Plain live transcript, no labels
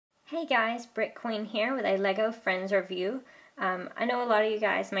Hey guys, BrickQueen here with a LEGO Friends review. I know a lot of you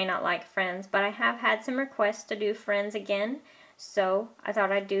guys may not like Friends, but I have had some requests to do Friends again, so I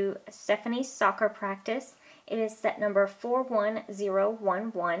thought I'd do Stephanie's soccer practice. It is set number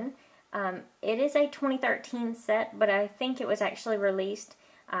 41011. It is a 2013 set, but I think it was actually released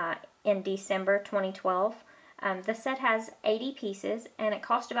in December 2012. The set has 80 pieces, and it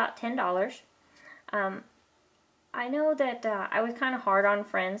cost about $10. I know that I was kind of hard on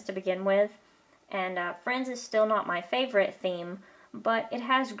Friends to begin with, and Friends is still not my favorite theme, but it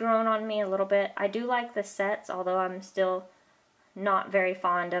has grown on me a little bit. I do like the sets, although I'm still not very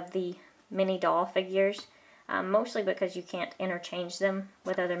fond of the mini doll figures, mostly because you can't interchange them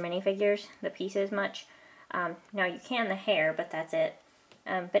with other minifigures, the pieces much. Now you can the hair, but that's it.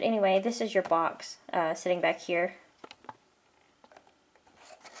 But anyway, this is your box sitting back here,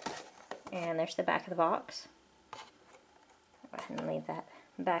 and there's the back of the box. Go ahead and leave that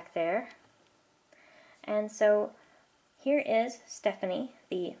back there. And so here is Stephanie,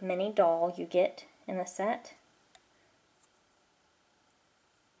 the mini doll you get in the set.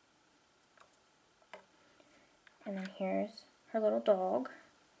 And then here's her little dog.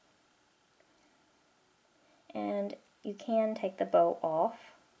 And you can take the bow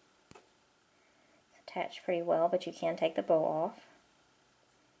off. It's attached pretty well, but you can take the bow off.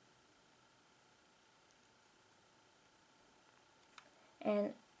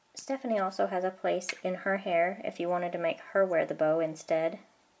 And Stephanie also has a place in her hair if you wanted to make her wear the bow instead.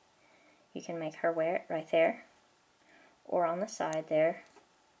 You can make her wear it right there, or on the side there,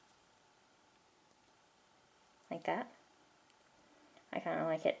 like that. I kind of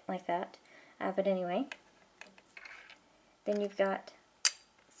like it like that. But anyway, then you've got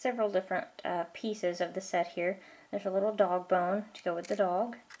several different pieces of the set here. There's a little dog bone to go with the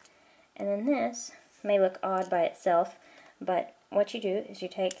dog. And then this may look odd by itself, but what you do is you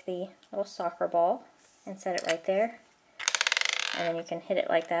take the little soccer ball and set it right there, and then you can hit it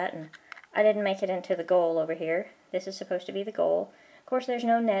like that. And I didn't make it into the goal over here. This is supposed to be the goal. Of course, there's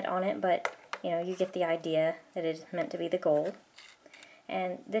no net on it, but you know, you get the idea that it is meant to be the goal.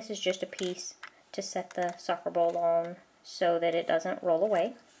 And this is just a piece to set the soccer ball on so that it doesn't roll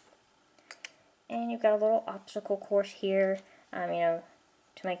away. And you've got a little obstacle course here, you know,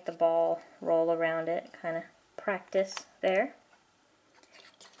 to make the ball roll around it, kind of practice there.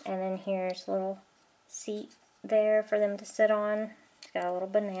 And then here's a little seat there for them to sit on. It's got a little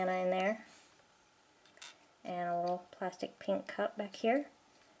banana in there. And a little plastic pink cup back here.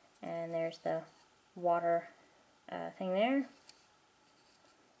 And there's the water thing there.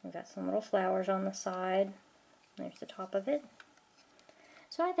 We've got some little flowers on the side. There's the top of it.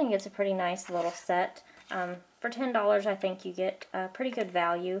 So I think it's a pretty nice little set. For $10, I think you get a pretty good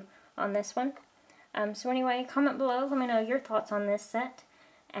value on this one. So anyway, comment below, let me know your thoughts on this set,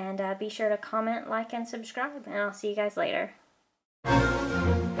 and be sure to comment, like, and subscribe, and I'll see you guys later.